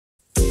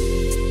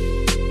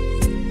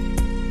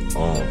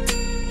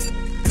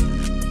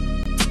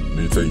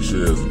Nigga take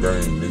shit as a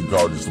game, nigga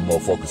call this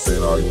motherfucker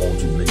saying all you want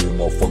to, nigga,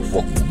 motherfucker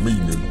fuck with me,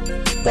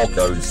 nigga. Fuck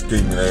out these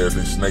scheming ass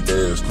and snake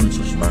ass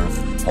creatures, man.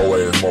 Whole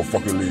ass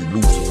motherfucker leave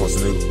loose, pussy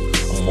nigga.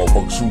 I'm a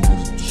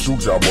motherfucker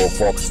shoot y'all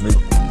motherfuckers,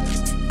 nigga.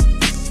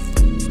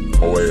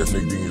 Whole ass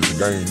nigga think it's a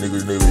game,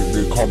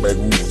 nigga come back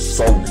with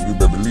soul, nigga, you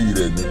better believe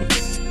that, nigga.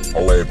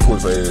 Whole ass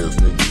pussy ass,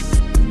 nigga.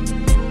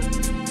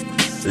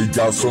 It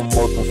got some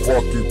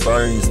motherfucking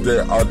things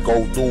that I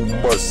go through.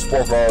 Much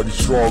fuck all the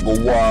struggle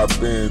what I've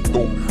been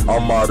through.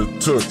 I'm out of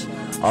touch.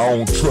 I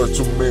don't trust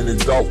too many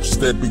dogs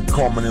that be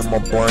coming in my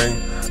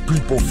brain.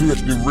 People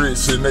 50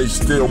 rich and they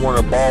still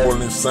wanna ball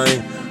and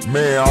sing.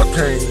 Man, I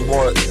can't even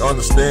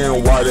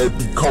understand why they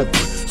be coping.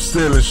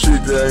 Stealing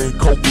shit that ain't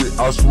cope with.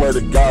 I swear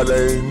to God,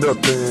 they ain't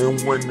nothing.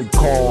 And when it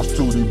comes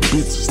to these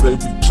bitches, they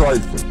be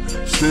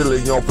trifling.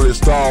 Stealing your flesh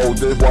style,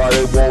 that's why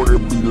they wanna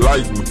be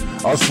like me.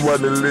 I swear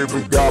the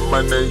living got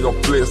my name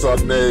on flex, I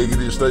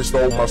negative. They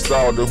stole my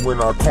style, that's when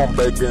I come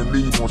back and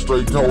leave them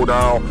straight toe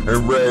down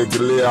and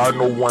regular. I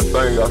know one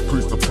thing, I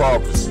preach the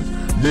prophecy.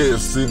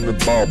 Yes, in the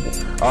Bible.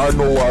 I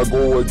know I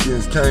go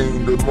against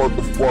Cain, the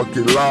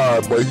motherfucking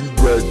lie, but he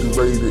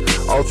graduated.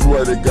 I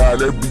swear to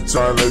God, every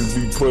time they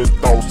be putting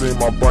thoughts in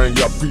my brain,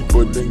 y'all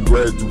people didn't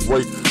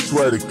graduate.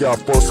 Swear to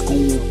God, for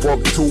school,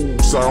 fuck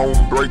tools, I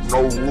don't break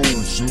no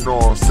rules. You know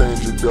what I'm saying?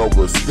 The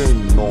devil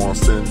scheme, you know what I'm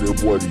saying?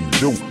 That's what he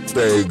do,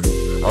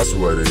 faggot. I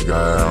swear to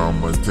God,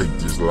 I'ma take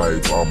this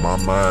life off my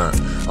mind.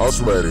 I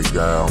swear to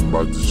God, I'm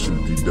about to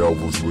shoot these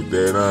devils with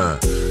that iron.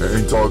 I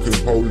ain't talking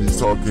police,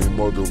 talking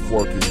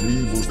motherfucking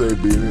evils. They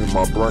been in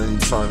my brain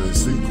trying to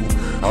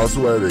sequel. I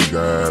swear to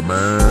God,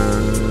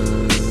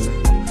 man.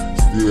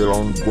 Still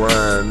on the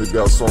grind, they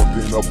got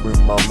something up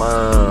in my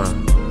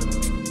mind.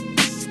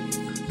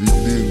 These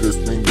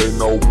niggas think they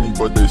know me,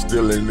 but they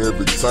stealing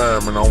every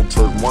time. And I don't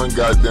trust one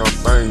goddamn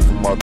thing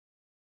from my